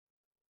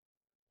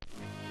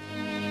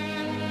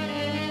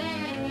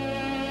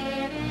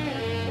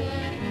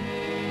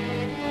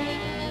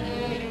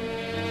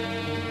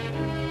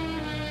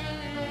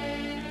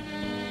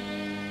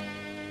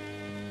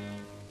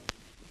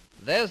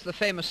There's the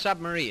famous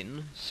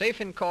submarine,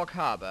 safe in Cork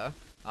Harbour,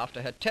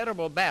 after her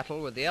terrible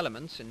battle with the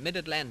elements in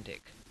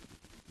mid-Atlantic.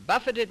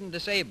 Buffeted and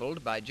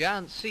disabled by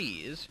giant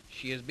seas,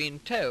 she has been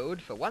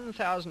towed for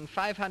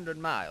 1,500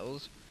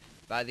 miles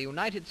by the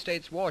United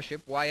States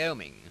warship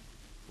Wyoming,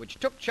 which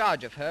took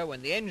charge of her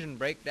when the engine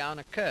breakdown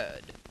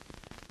occurred.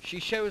 She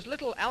shows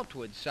little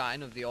outward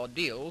sign of the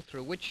ordeal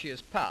through which she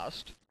has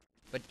passed,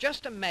 but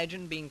just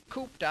imagine being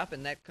cooped up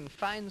in that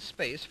confined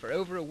space for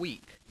over a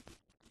week.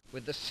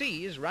 With the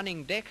seas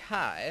running deck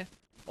high,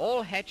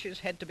 all hatches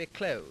had to be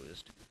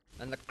closed,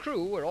 and the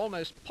crew were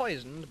almost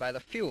poisoned by the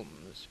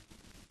fumes.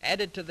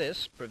 Added to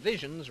this,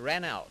 provisions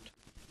ran out.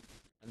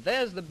 And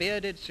there's the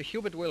bearded Sir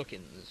Hubert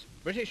Wilkins,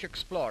 British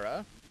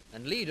explorer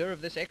and leader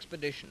of this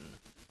expedition,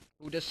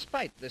 who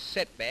despite this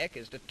setback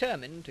is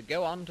determined to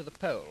go on to the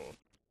pole.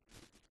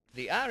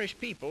 The Irish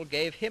people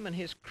gave him and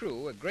his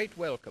crew a great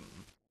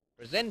welcome,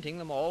 presenting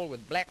them all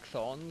with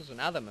blackthorns and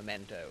other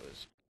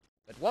mementos.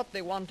 But what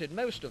they wanted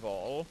most of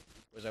all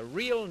was a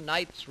real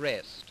night's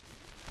rest.